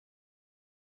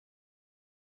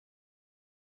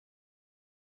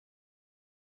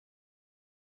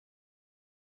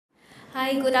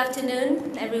Hi, good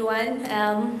afternoon, everyone.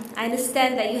 I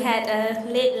understand that you had a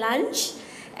late lunch,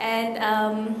 and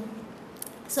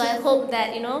so I hope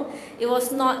that it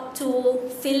was not too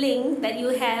filling. That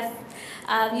you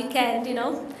can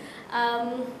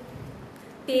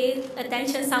pay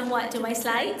attention somewhat to my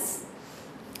slides.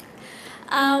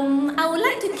 I would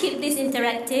like to keep this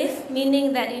interactive,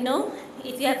 meaning that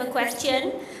if you have a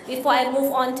question before I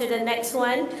move on to the next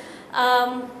one,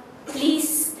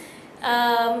 please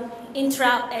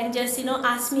interrupt and just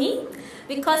ask me,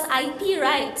 because IP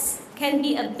rights can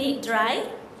be a bit dry.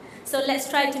 So let's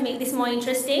try to make this more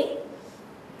interesting.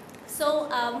 So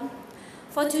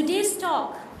for today's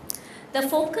talk, the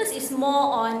focus is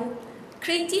more on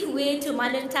creative way to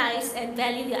monetize and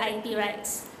value your IP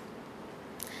rights.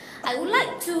 I would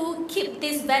like to keep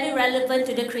this very relevant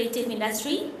to the creative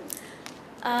industry.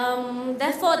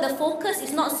 Therefore, the focus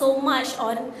is not so much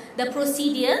on the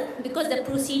procedure, because the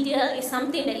procedure is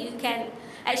something that you can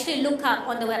actually look up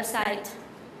on the website.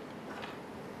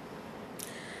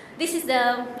 This is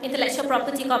the Intellectual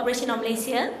Property Corporation of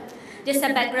Malaysia. Just a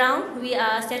background, we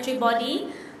are a statutory body.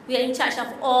 We are in charge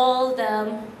of all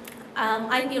the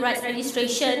IP rights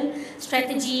registration,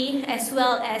 strategy, as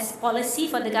well as policy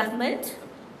for the government.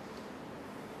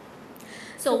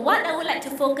 So what I would like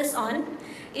to focus on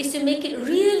is to make it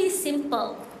really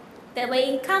simple, that when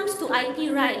it comes to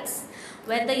IP rights,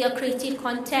 whether your creative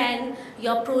content,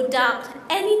 your product,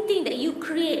 anything that you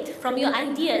create from your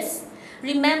ideas,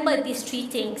 remember these three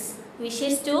things, which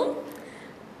is to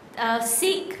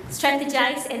seek,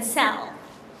 strategize, and sell.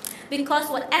 Because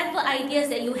whatever ideas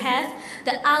that you have,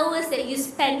 the hours that you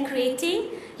spend creating,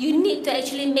 you need to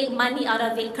actually make money out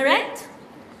of it, correct?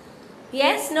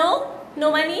 Yes? No?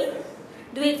 No money?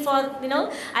 Do it for,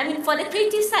 for the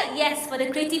creative side, yes, for the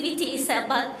creativity itself,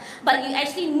 but you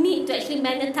actually need to actually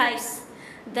monetize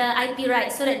the IP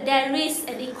rights so that there is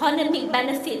an economic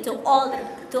benefit to all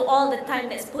the time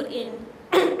that's put in.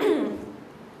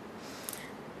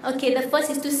 Okay, the first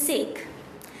is to seek.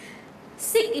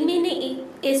 Seek meaning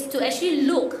is to actually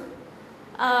look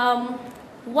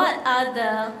what are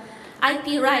the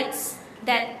IP rights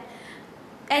that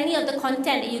any of the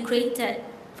content that you created.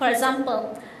 For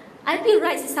example, IP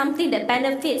rights is something that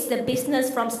benefits the business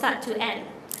from start to end.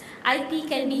 IP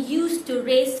can be used to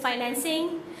raise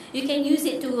financing. You can use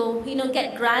it to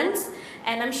get grants,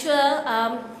 and I'm sure there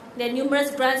are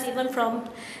numerous grants even from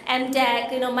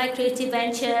MDEC, My Creative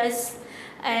Ventures,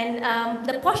 and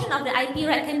the portion of the IP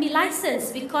right can be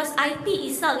licensed, because IP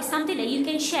itself is something that you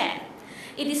can share.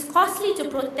 It is costly to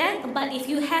protect, but if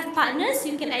you have partners,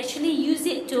 you can actually use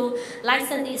it to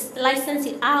license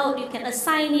it out, you can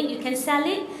assign it, you can sell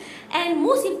it. And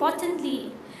most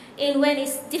importantly, in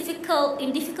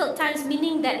difficult times,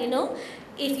 meaning that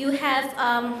if you have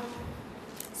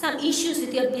some issues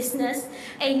with your business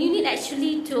and you need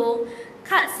actually to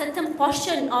cut certain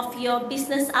portion of your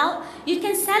business out, you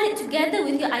can sell it together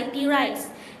with your IP rights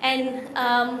and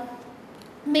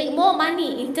make more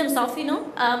money in terms of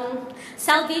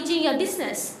salvaging your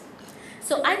business.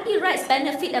 So IP rights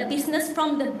benefit a business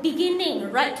from the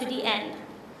beginning right to the end.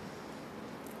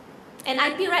 And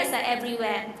IP rights are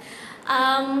everywhere.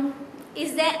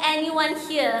 Is there anyone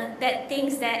here that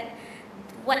thinks that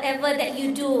whatever that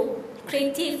you do,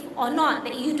 creative or not,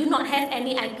 that you do not have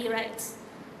any IP rights?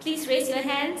 Please raise your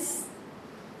hands.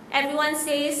 Everyone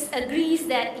agrees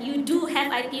that you do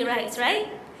have IP rights, right?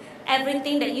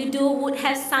 Everything that you do would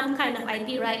have some kind of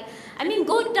IP right. I mean,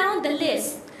 go down the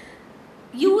list.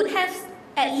 You would have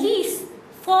at least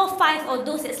 4 or 5 of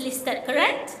those that's listed,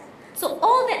 correct? So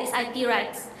all that is IP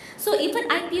rights. So even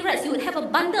IP rights, you would have a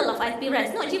bundle of IP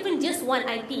rights, not even just one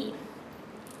IP.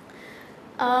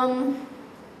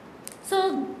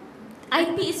 So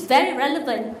IP is very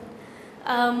relevant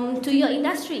to your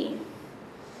industry.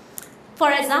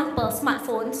 For example,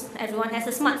 smartphones. Everyone has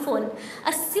a smartphone.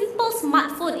 A simple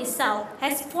smartphone itself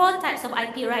has 4 types of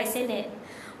IP rights in it.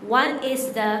 One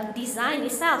is the design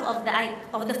itself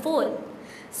of the phone.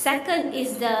 Second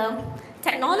is the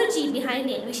technology behind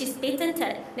it, which is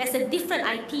patented. That's a different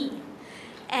IP.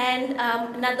 And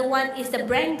another one is the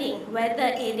branding, whether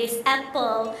it is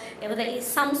Apple, whether it is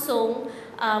Samsung,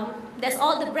 that's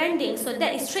all the branding, so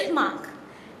that is trademark.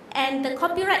 And the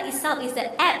copyright itself is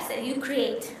the apps that you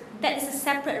create. That is a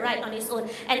separate right on its own.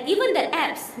 And even the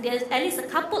apps, there's at least a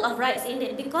couple of rights in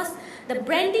it, because the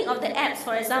branding of the apps,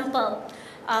 for example,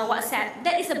 WhatsApp,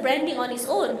 that is a branding on its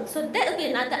own. So that will be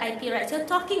another IP right. So you're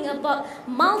talking about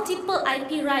multiple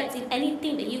IP rights in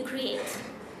anything that you create.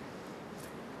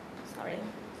 Sorry.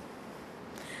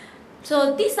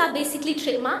 So these are basically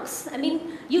trademarks. I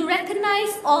mean, you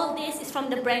recognize all this is from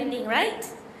the branding, right?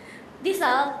 These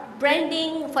are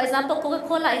branding. For example,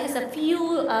 Coca-Cola has a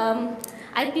few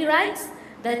IP rights.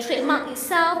 The trademark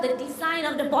itself, the design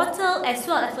of the bottle, as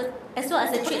well as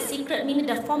the trade secret, meaning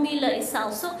the formula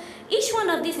itself. So each one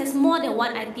of these has more than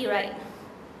one IP right.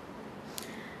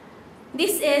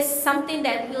 This is something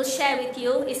that we'll share with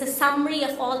you. It's a summary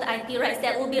of all the IP rights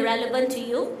that will be relevant to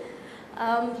you.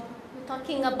 We're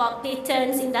talking about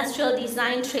patents, industrial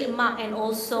design, trademark, and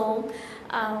also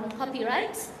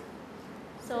copyrights.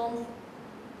 So,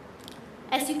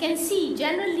 as you can see,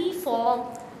 generally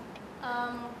for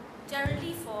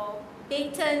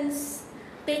patents,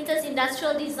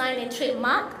 industrial design, and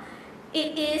trademark,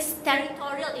 it is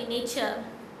territorial in nature.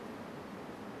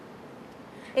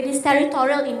 It is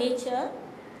territorial in nature,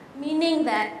 meaning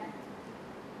that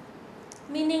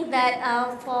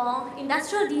for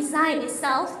industrial design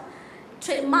itself,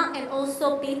 trademark and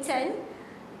also patent,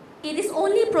 it is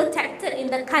only protected in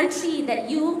the country that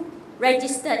you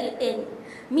register it in.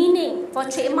 Meaning, for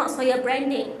trademarks, for your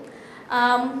branding,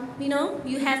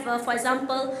 you have, for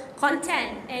example,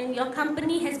 content, and your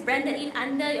company has branded it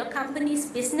under your company's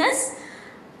business,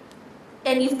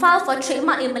 and you file for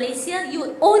trademark in Malaysia,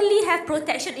 you only have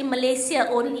protection in Malaysia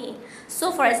only.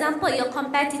 So, for example, your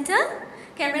competitor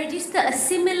can register a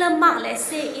similar mark, let's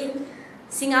say in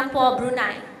Singapore,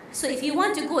 Brunei. So, if you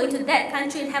want to go into that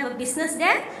country and have a business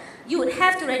there, you would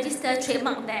have to register a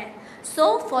trademark there.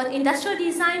 So, for industrial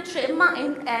design, trademark,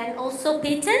 and also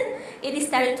patent, it is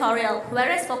territorial.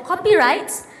 Whereas for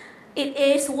copyrights, it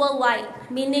is worldwide.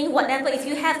 Meaning, whatever, if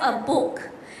you have a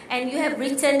book and you have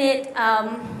written it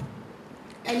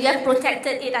and you have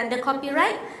protected it under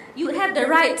copyright, you have the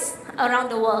rights around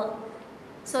the world.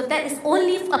 So that is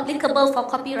only applicable for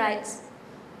copyrights.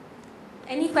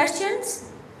 Any questions?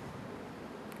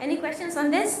 Any questions on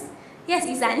this? Yes,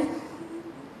 Izan.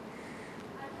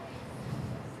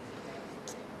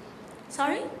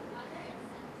 Sorry?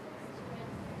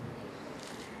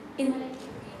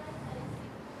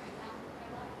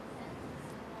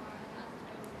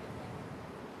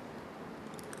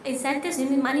 Incentives, you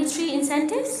mean monetary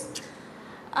incentives?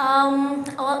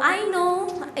 Well, I know,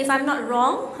 if I'm not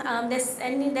wrong, there's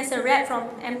a rep from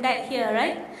MDAC here,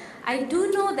 right? I do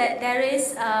know that there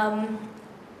is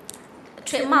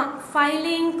trademark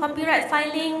filing, copyright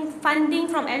filing, funding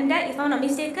from MDAC, if I'm not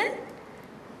mistaken.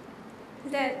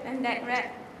 Is that MDAC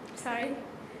rep? Sorry.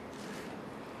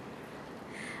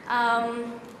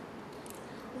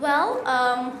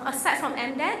 Aside from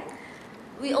MDAC,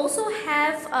 we also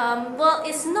have,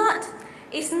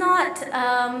 it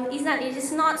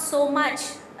is not so much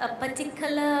a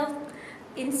particular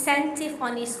incentive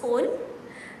on its own.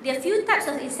 There are a few types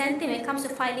of incentive when it comes to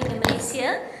filing in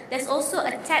Malaysia. There's also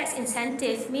a tax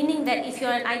incentive, meaning that if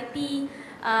you're an IP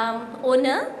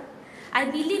owner, I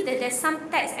believe that there's some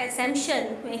tax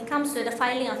exemption when it comes to the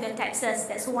filing of your taxes.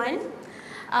 That's one.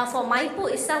 For Myipo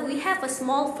itself, we have a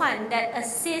small fund that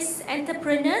assists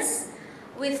entrepreneurs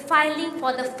with filing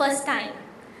for the first time.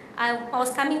 I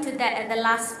was coming to that at the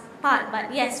last part,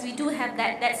 but yes, we do have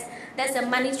that. That's a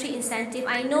monetary incentive.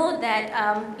 I know that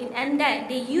in MDAC,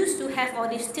 they used to have, or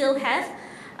they still have,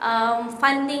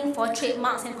 funding for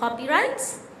trademarks and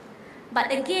copyrights.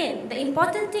 But again, the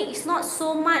important thing is not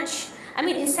so much,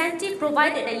 incentive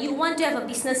provided that you want to have a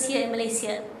business here in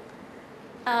Malaysia.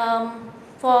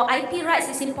 For IP rights,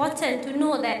 it's important to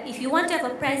know that if you want to have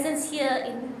a presence here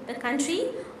in the country,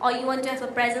 or you want to have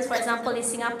a presence, for example, in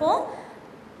Singapore,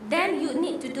 then you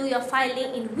need to do your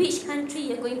filing in which country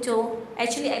you're going to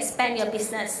actually expand your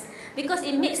business. Because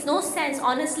it makes no sense,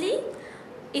 honestly,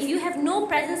 if you have no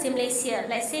presence in Malaysia.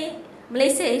 Let's say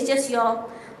Malaysia is just your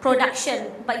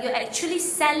production, but you're actually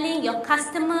selling your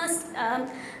customers,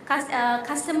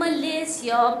 customer list,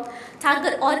 your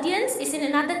target audience is in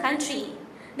another country.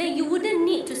 Then you wouldn't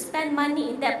need to spend money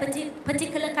in that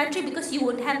particular country because you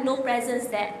would have no presence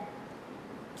there.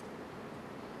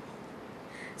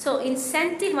 So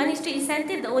incentive, monetary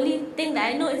incentive, the only thing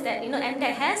that I know is that,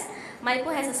 MDAC has,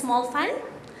 Myipo has a small fund.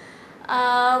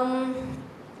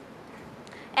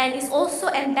 And it's also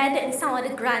embedded in some of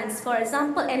the grants. For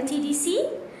example,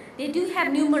 MTDC, they do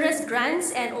have numerous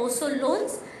grants and also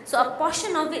loans. So a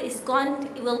portion of it is gone,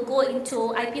 it will go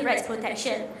into IP rights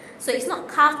protection. So it's not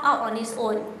carved out on its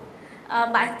own.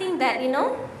 But I think that,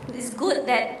 it's good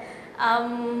that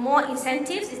more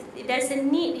incentives, if there's a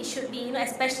need, it should be,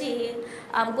 especially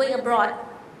going abroad.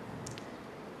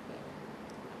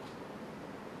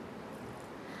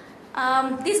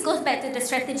 This goes back to the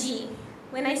strategy.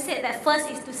 When I said that first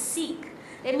is to seek,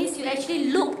 that means you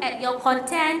actually look at your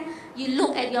content, you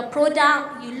look at your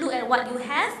product, you look at what you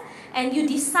have, and you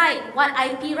decide what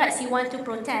IP rights you want to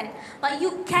protect. But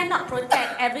you cannot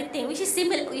protect everything, which is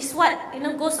similar, is what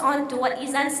goes on to what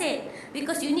Izan said,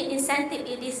 because you need incentive.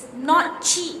 It is not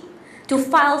cheap to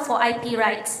file for IP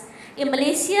rights. In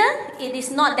Malaysia, it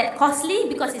is not that costly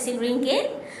because it's in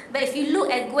ringgit. But if you look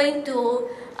at going to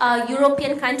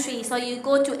European countries, or you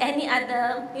go to any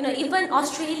other, even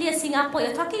Australia, Singapore,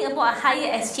 you're talking about a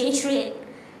higher exchange rate.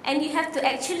 And you have to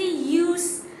actually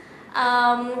use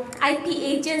IP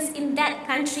agents in that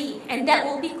country, and that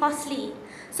will be costly.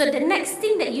 So the next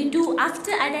thing that you do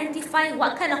after identifying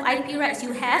what kind of IP rights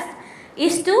you have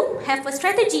is to have a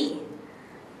strategy.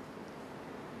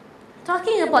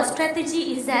 Talking about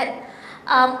strategy is that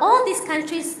all these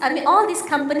countries, all these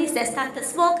companies that started,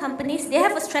 small companies, they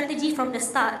have a strategy from the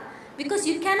start, because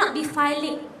you cannot be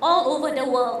filing all over the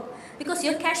world, because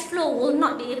your cash flow will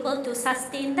not be able to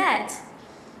sustain that.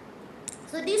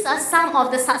 So these are some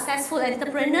of the successful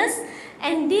entrepreneurs,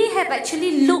 and they have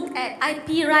actually looked at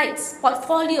IP rights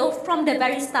portfolio from the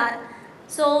very start.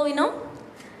 So,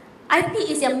 IP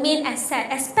is your main asset,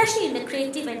 especially in the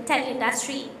creative and tech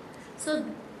industry.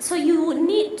 So you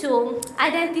need to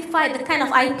identify the kind of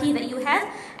IP that you have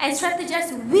and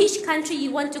strategize which country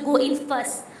you want to go in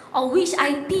first, or which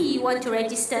IP you want to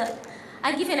register.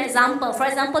 I'll give you an example. For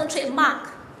example, trademark.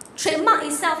 Trademark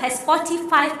itself has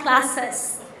 45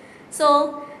 classes.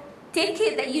 So take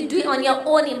it that you do it on your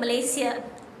own in Malaysia.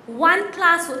 One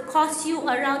class would cost you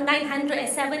around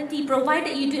 970,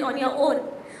 provided you do it on your own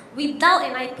without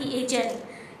an IP agent.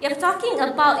 You're talking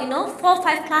about, 4 or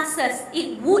 5 classes.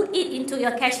 It would eat into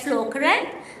your cash flow,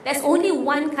 correct? That's only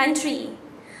one country.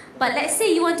 But let's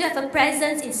say you want to have a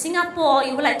presence in Singapore,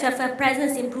 you would like to have a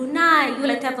presence in Brunei, you would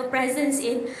like to have a presence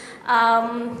in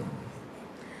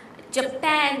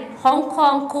Japan, Hong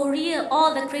Kong, Korea,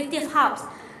 all the creative hubs.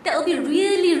 That will be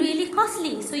really, really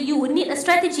costly. So you would need a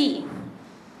strategy.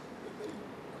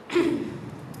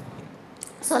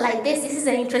 So like this is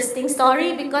an interesting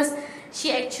story, because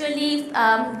she actually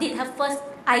did her first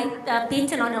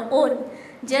patent on her own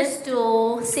just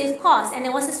to save costs. And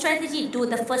there was a strategy, do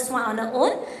the first one on her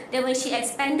own. Then when she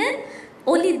expanded,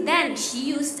 only then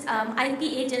she used IP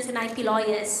agents and IP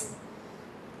lawyers.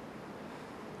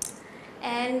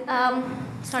 And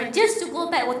sorry, just to go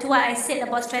back to what I said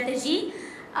about strategy,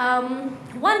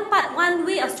 one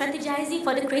way of strategizing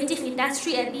for the creative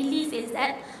industry, I believe, is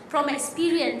that from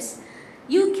experience,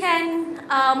 you can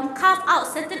carve out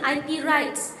certain IP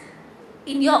rights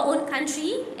in your own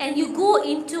country, and you go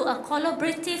into a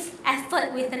collaborative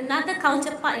effort with another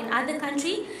counterpart in other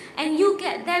country, and you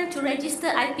get them to register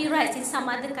IP rights in some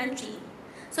other country.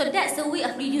 So that's the way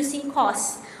of reducing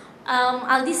costs.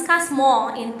 I'll discuss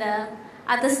more in the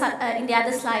other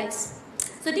slides.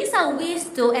 So these are ways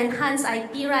to enhance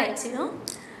IP rights,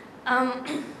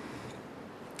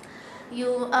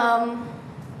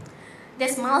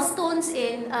 there's milestones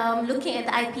in looking at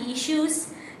the IP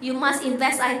issues. You must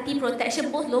invest IP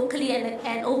protection both locally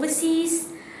and overseas.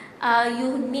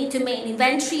 You need to make an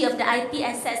inventory of the IP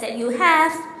assets that you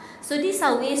have. So these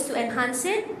are ways to enhance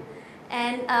it.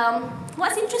 And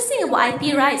what's interesting about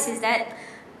IP rights is that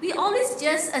we always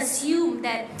just assume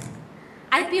that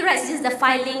IP rights is the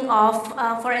filing of,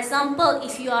 for example,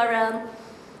 if you are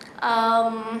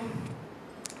a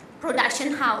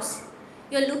production house,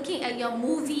 you're looking at your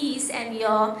movies and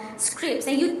your scripts,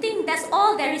 and you think that's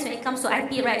all there is when it comes to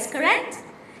IP rights, correct?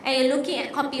 And you're looking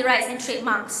at copyrights and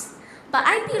trademarks. But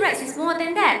IP rights is more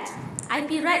than that.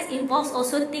 IP rights involves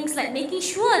also things like making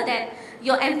sure that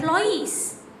your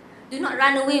employees do not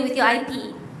run away with your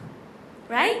IP,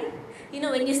 right?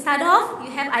 When you start off,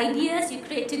 you have ideas, you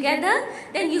create together,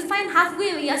 then you find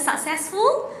halfway when you're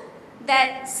successful,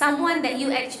 that someone that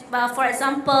you, for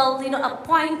example,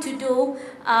 appoint to do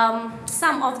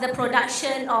some of the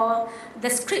production or the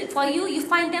script for you, you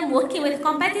find them working with a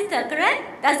competitor,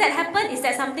 correct? Does that happen? Is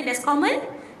that something that's common?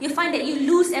 You find that you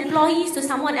lose employees to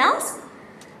someone else?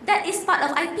 That is part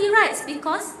of IP rights,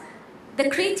 because the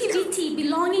creativity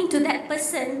belonging to that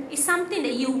person is something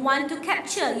that you want to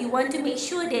capture. You want to make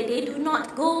sure that they do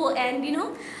not go and,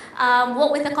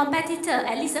 work with a competitor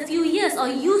at least a few years, or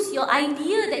use your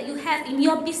idea that you have in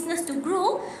your business to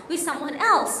grow with someone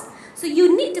else. So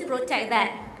you need to protect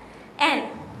that.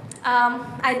 And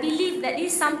I believe that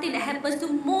this is something that happens to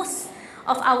most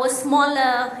of our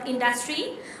smaller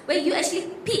industry, where you actually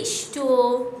pitch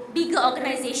to bigger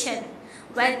organization,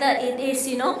 whether it is,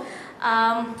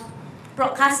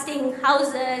 broadcasting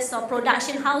houses or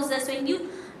production houses. When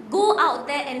you go out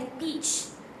there and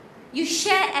pitch, you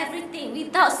share everything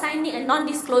without signing a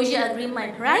non-disclosure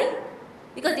agreement, right?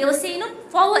 Because they will say,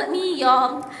 forward me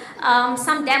your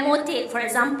some demo tape, for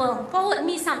example, forward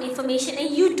me some information,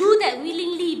 and you do that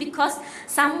willingly because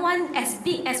someone as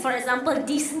big as, for example,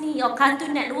 Disney or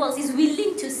Cartoon Networks is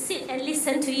willing to sit and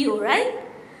listen to you, right?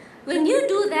 When you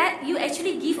do that, you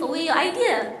actually give away your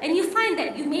idea, and you find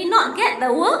that you may not get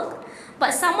the work,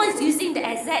 but someone's using the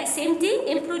exact same thing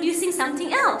and producing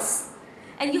something else.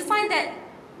 And you find that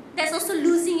that's also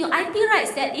losing your IP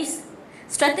rights. That is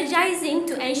strategizing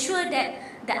to ensure that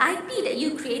the IP that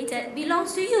you created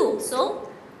belongs to you. So,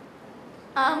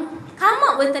 come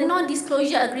up with a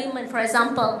non-disclosure agreement, for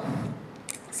example.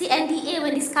 See NDA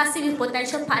when discussing with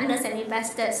potential partners and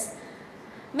investors.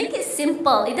 Make it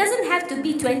simple. It doesn't have to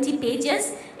be 20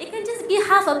 pages. It can just be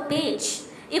half a page.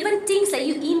 Even things that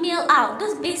you email out,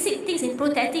 those basic things in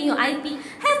protecting your IP,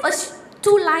 have a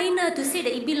two-liner to say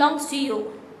that it belongs to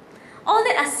you. All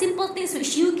that are simple things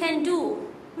which you can do.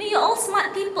 I mean, you're all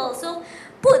smart people, so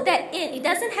put that in. It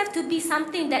doesn't have to be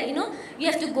something that, you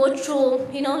have to go through,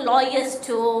 lawyers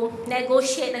to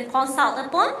negotiate and consult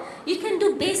upon. You can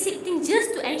do basic things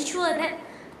just to ensure that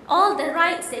all the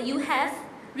rights that you have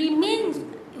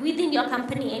remain within your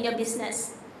company and your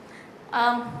business.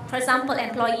 For example,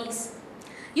 employees.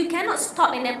 You cannot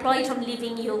stop an employee from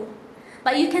leaving you,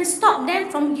 but you can stop them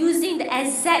from using the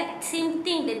exact same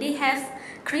thing that they have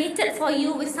created for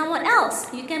you with someone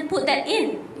else. You can put that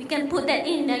in. You can put that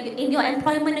in your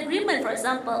employment agreement, for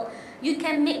example. You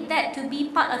can make that to be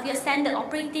part of your standard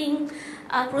operating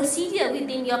procedure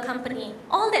within your company.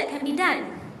 All that can be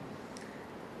done.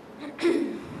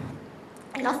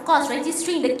 And of course,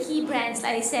 registering the key brands,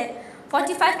 like I said,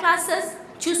 45 classes,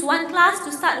 choose one class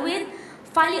to start with,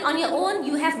 file it on your own.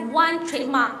 You have one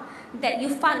trademark that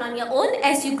you file on your own.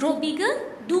 As you grow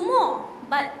bigger, do more,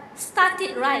 but start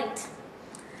it right,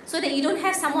 so that you don't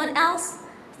have someone else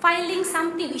filing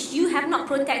something which you have not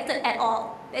protected at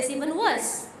all. That's even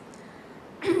worse.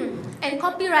 And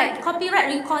copyright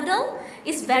recordal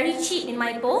is very cheap in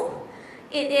Myipo.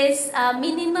 It is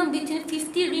minimum between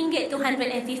 50 ringgit to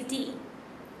 150.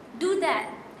 Do that.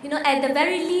 At the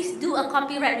very least, do a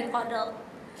copyright recordal.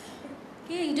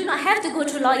 Okay, you do not have to go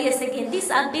through lawyers again. These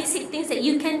are basic things that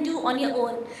you can do on your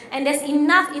own. And there's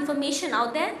enough information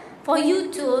out there for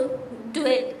you to do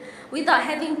it without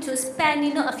having to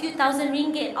spend, a few thousand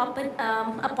ringgit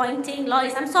appointing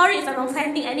lawyers. I'm sorry if I'm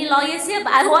offending any lawyers here,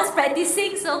 but I was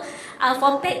practicing, so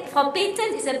for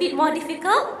patents it's a bit more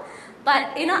difficult.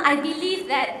 But I believe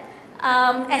that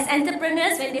as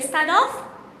entrepreneurs, when they start off,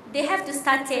 they have to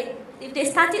start it. If they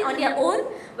start it on their own,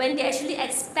 when they actually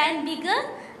expand bigger,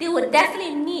 they would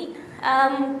definitely need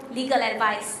legal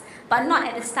advice, but not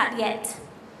at the start yet.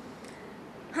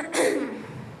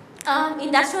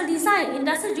 Industrial design.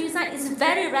 Industrial design is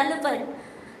very relevant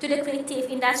to the creative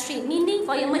industry, meaning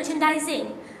for your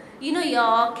merchandising.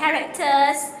 Your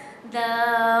characters,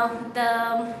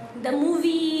 the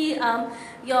movie,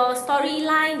 your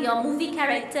storyline, your movie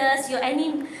characters, your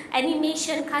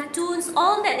animation, cartoons,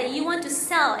 all that you want to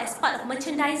sell as part of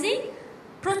merchandising,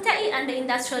 protect it under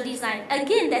industrial design.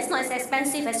 Again, that's not as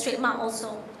expensive as trademark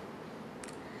also.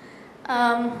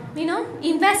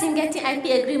 Invest in getting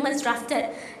IP agreements drafted.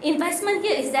 Investment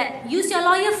here is that use your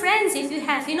lawyer friends if you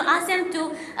have. Ask them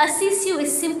to assist you with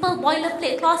simple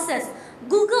boilerplate clauses.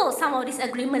 Google some of these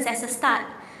agreements as a start.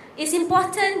 It's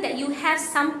important that you have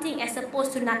something as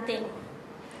opposed to nothing.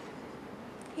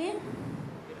 Okay?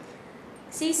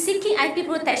 See, seeking IP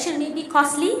protection may be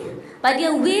costly, but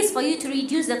there are ways for you to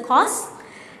reduce the cost.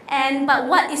 But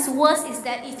what is worse is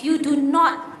that if you do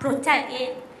not protect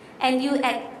it, and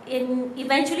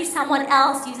eventually someone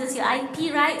else uses your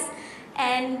IP rights,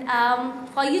 and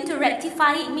for you to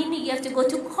rectify it, meaning you have to go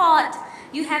to court,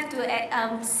 you have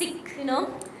to seek,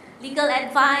 legal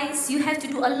advice, you have to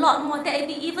do a lot more. That will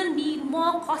even be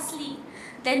more costly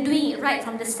than doing it right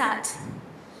from the start.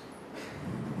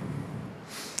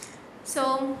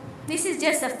 So this is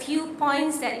just a few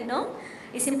points that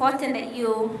it's important that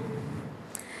you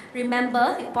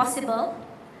remember, if possible.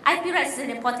 IP rights is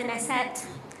an important asset.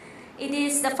 It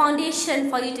is the foundation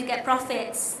for you to get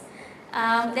profits.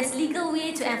 There's legal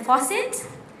way to enforce it.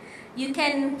 You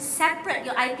can separate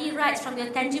your IP rights from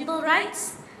your tangible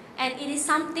rights, and it is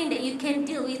something that you can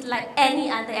deal with like any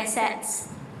other assets.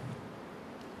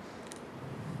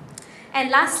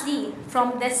 And lastly,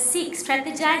 from the seek,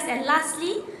 strategize, and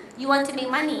lastly, you want to make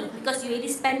money because you already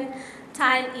spend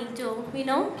time into,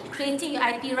 creating your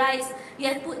IP rights. You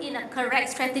have put in a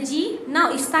correct strategy.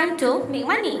 Now it's time to make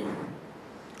money.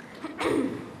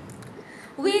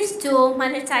 Ways to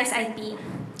monetize IP.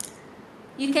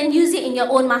 You can use it in your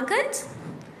own market.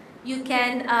 You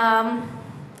can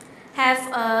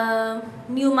have a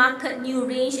new market, new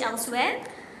range elsewhere.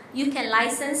 You can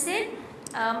license it.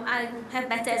 I have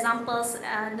better examples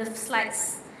in the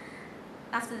slides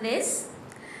after this.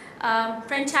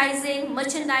 Franchising,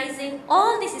 merchandising,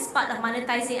 all this is part of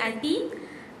monetizing IP.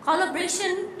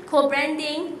 Collaboration,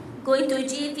 co-branding, going to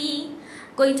JV,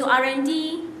 going to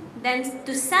R&D, then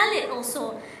to sell it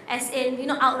also, as in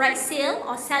outright sale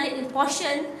or sell it in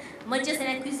portion, mergers and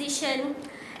acquisition.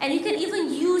 And you can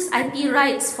even use IP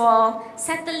rights for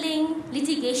settling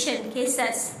litigation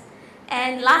cases.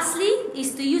 And lastly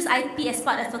is to use IP as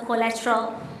part of a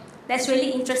collateral. That's really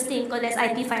interesting because there's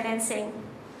IP financing.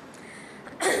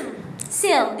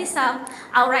 Sale, these are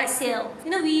outright sale.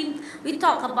 We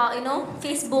talk about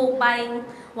Facebook buying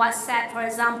WhatsApp, for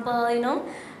example,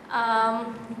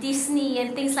 Disney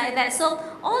and things like that. So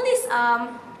all these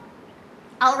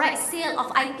outright sale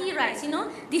of IP rights,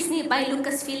 Disney buy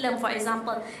Lucasfilm, for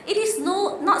example. It is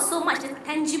not so much a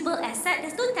tangible asset.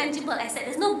 There's no tangible asset.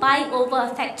 There's no buying over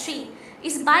a factory.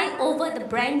 It's buying over the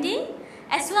branding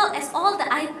as well as all the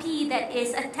IP that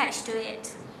is attached to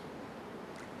it.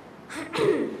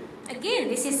 Again,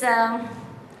 this is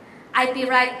IP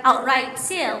right outright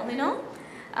sale.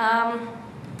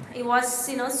 It was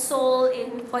sold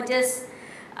for just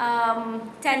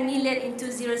 10 million in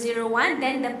 2001.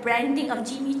 Then the branding of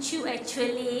Jimmy Choo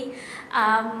actually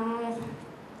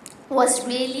was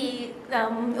really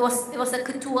it was a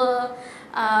couture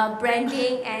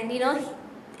branding, and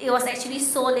it was actually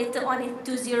sold later on in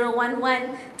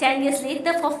 2011, 10 years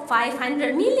later, for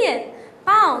 500 million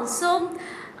pounds. So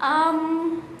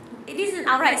it is an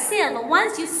outright sale, but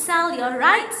once you sell your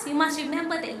rights, you must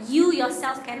remember that you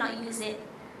yourself cannot use it.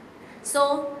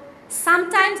 So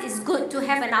sometimes it's good to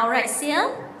have an outright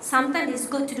sale, sometimes it's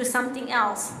good to do something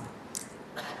else.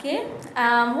 Okay,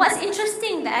 what's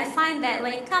interesting that I find that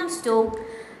when it comes to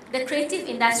the creative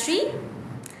industry,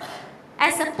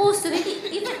 as opposed to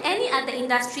even any other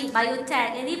industry,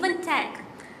 biotech and even tech,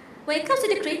 when it comes to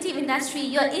the creative industry,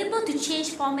 you're able to change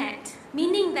format,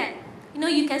 meaning that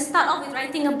you can start off with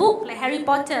writing a book like Harry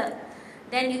Potter,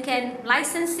 then you can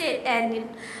license it and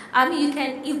you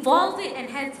can evolve it and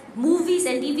have movies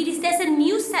and DVDs. There's a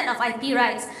new set of IP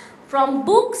rights. From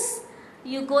books,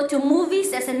 you go to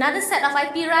movies, there's another set of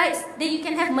IP rights. Then you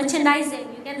can have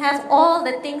merchandising. You can have all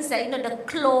the things that, the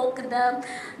cloak,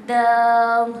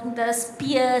 the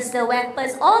spears, the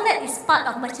weapons, all that is part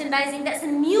of merchandising. That's a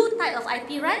new type of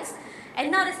IP rights.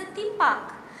 And now there's a theme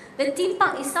park. The theme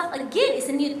park itself, again, is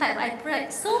a new type of IP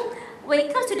rights. So when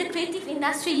it comes to the creative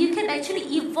industry, you can actually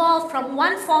evolve from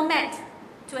one format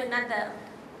to another.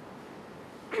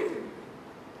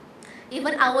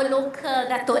 Even our local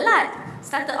Datuk Lat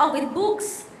started off with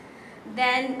books.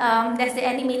 Then there's the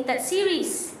animated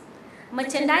series,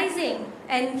 merchandising.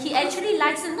 And he actually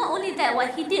licensed, not only that,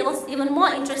 what he did was even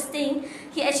more interesting.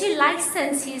 He actually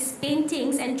licensed his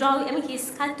paintings and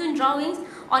his cartoon drawings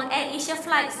on Air Asia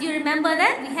flights. You remember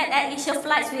that? We had Air Asia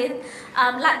flights with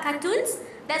Lat cartoons.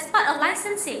 That's part of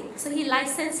licensing. So he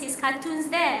licensed his cartoons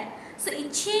there. So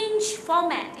it changed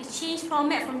format. It changed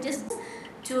format from just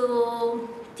to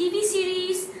TV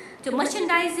series, to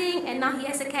merchandising, and now he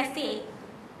has a cafe.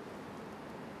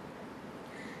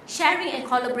 Sharing and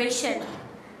collaboration.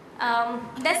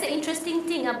 That's the interesting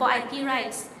thing about IP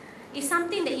rights. It's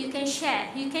something that you can share.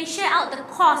 You can share out the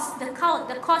cost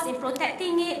in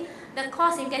protecting it, the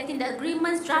cost in getting the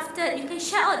agreements drafted. You can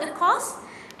share out the cost,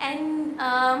 and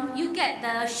you get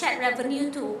the shared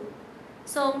revenue too.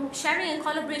 So sharing and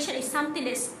collaboration is something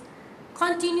that's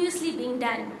continuously being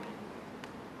done.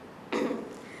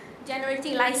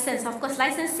 Generating license. Of course,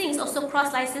 licensing is also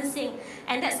cross-licensing,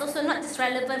 and that's also not just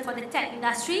relevant for the tech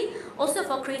industry, also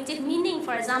for creative meaning.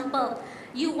 For example,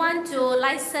 you want to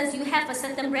license, you have a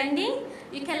certain branding,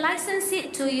 you can license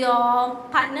it to your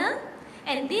partner,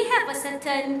 and they have a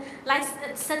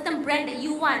certain brand that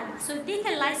you want, so they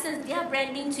can license their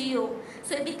branding to you.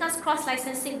 So it becomes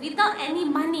cross-licensing without any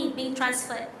money being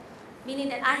transferred. Meaning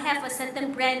that I have a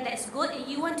certain brand that's good and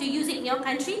you want to use it in your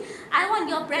country. I want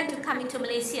your brand to come into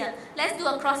Malaysia. Let's do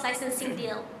a cross-licensing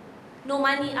deal. No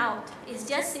money out. It's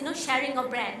just sharing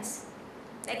of brands.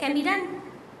 That can be done.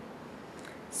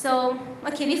 So,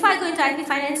 okay, before I go into IP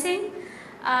financing,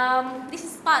 this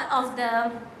is part of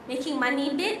the making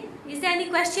money bit. Is there any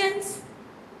questions?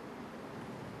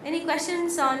 Any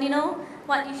questions on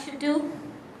what you should do?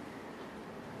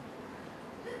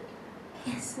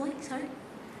 Yes, what? Sorry.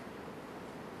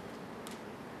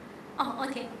 Oh,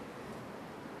 okay.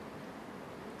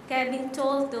 Okay, I've been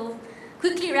told to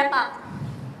quickly wrap up.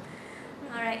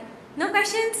 All right. No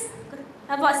questions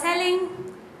about selling?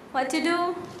 What to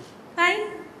do?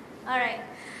 Fine? All right.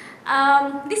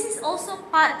 This is also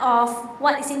part of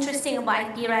what is interesting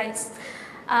about IP rights.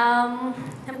 I'm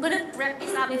going to wrap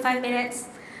this up in 5 minutes.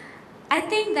 I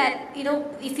think that,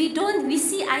 if we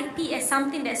see IP as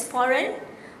something that's foreign,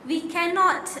 we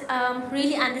cannot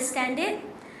really understand it.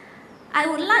 I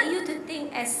would like you to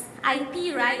think as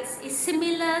IP rights is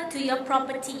similar to your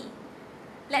property.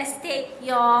 Let's take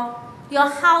your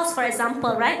house, for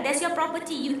example, right? That's your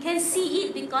property. You can see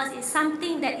it because it's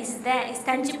something that is there, it's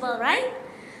tangible, right?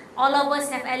 All of us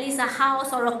have at least a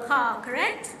house or a car,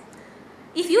 correct?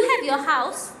 If you have your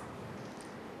house,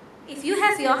 you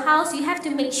have to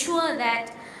make sure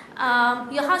that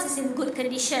your house is in good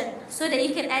condition so that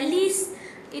you can at least,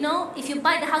 if you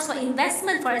buy the house for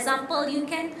investment, for example, you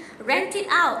can rent it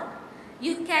out.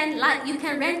 You can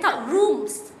rent out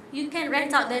rooms. You can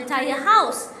rent out the entire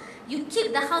house. You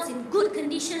keep the house in good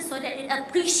condition so that it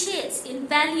appreciates in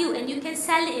value and you can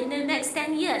sell it in the next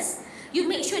 10 years. You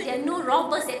make sure there are no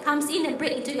robbers that comes in and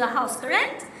break into your house,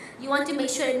 correct? You want to make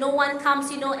sure that no one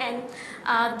comes, and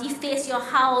deface your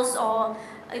house or,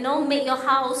 make your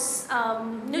house,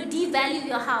 devalue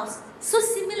your house. So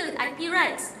similar with IP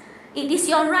rights. It is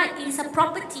your right, it is a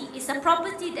property. It's a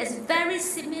property that's very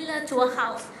similar to a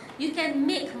house. You can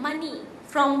make money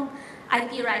from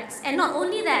IP rights. And not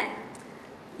only that,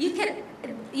 you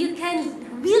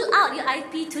can will out your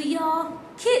IP to your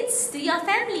kids, to your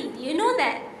family. You know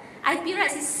that? IP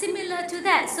rights is similar to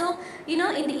that. So, in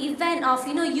the event of,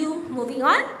 you moving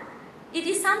on, it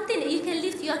is something that you can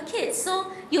leave to your kids.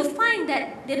 So, you'll find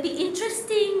that there'll be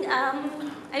interesting,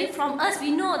 from us,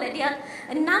 we know that there are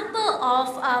a number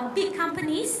of big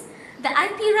companies. The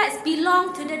IP rights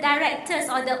belong to the directors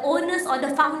or the owners or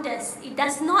the founders. It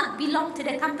does not belong to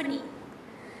the company.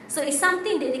 So, it's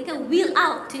something that they can will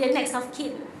out to the next of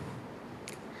kin.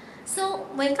 So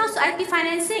when it comes to IP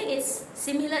financing, it's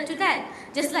similar to that.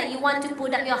 Just like you want to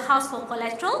put up your house for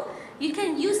collateral, you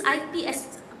can use IP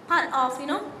as part of,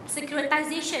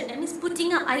 securitization. That means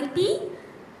putting up IP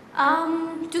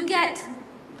to get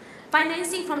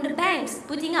financing from the banks,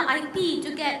 putting up IP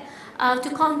to get to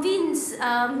convince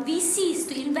VCs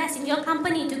to invest in your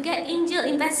company, to get angel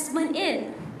investment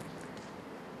in.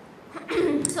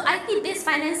 So IP-based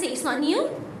financing is not new.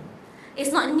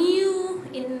 It's not new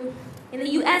in the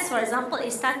US, for example.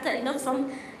 It started,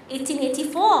 from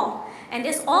 1884, and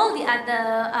there's all the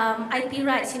other IP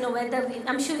rights.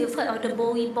 I'm sure you've heard of the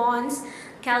Bowie bonds,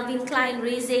 Calvin Klein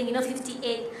raising,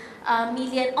 58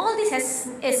 million. All this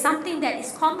is something that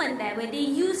is common there, where they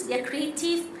use their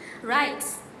creative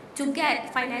rights to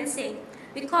get financing.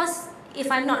 Because if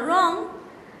I'm not wrong,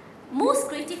 most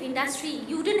creative industry,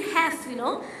 you wouldn't have,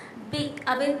 big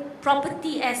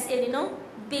property as in,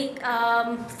 big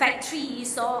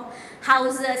factories or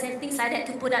houses and things like that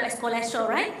to put up as collateral,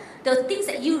 right? The things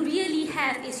that you really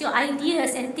have is your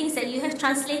ideas and things that you have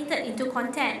translated into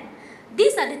content.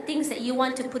 These are the things that you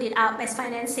want to put it up as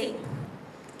financing.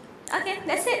 Okay,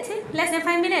 that's it. Less than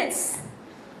 5 minutes.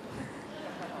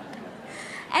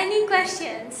 Any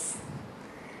questions?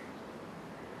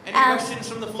 Any questions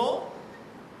from the floor?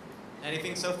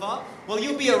 Anything so far? Well,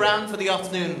 you'll be around for the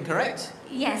afternoon, correct?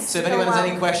 Yes. So if anyone has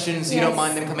any questions, you don't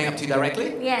mind them coming up to you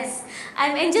directly? Yes.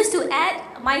 And just to add,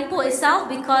 Myipo itself,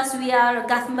 because we are a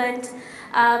government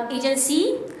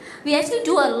agency, we actually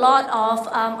do a lot of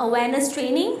awareness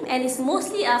training, and it's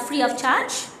mostly free of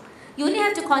charge. You only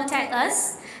have to contact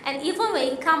us. And even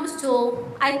when it comes to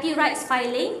IP rights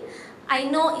filing, I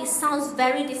know it sounds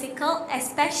very difficult,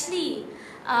 especially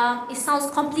it sounds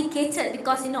complicated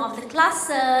because, of the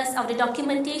classes, of the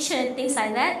documentation, things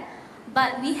like that.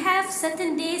 But we have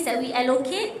certain days that we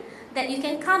allocate that you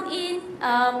can come in.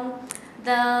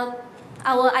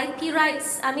 Our IP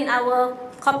rights, our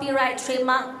copyright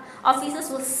trademark officers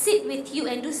will sit with you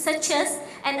and do searches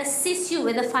and assist you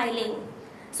with the filing.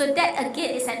 So that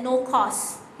again is at no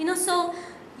cost. So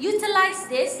utilize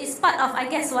this. It's part of, I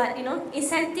guess,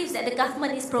 incentives that the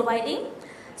government is providing.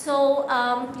 So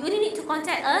you only need to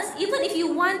contact us. Even if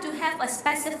you want to have a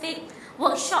specific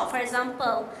workshop, for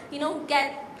example,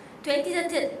 get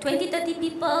 20-30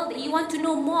 people that you want to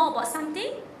know more about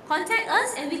something, contact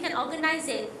us and we can organize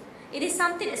it. It is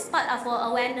something that's part of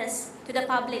our awareness to the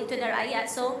public, to the rakyat.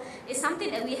 So it's something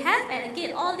that we have, and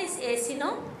again, all this is,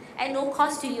 at no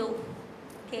cost to you.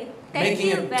 Okay, thank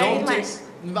you very much.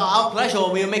 Our pleasure.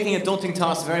 We are making a daunting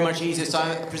task very much easier. So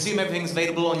I presume everything's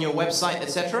available on your website,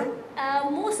 etc.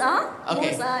 Most are.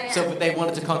 Okay. Most are, yeah. So they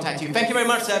wanted to contact you. Thank you very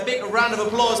much. A big round of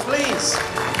applause, please.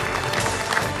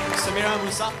 Samirah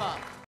Muzaffar.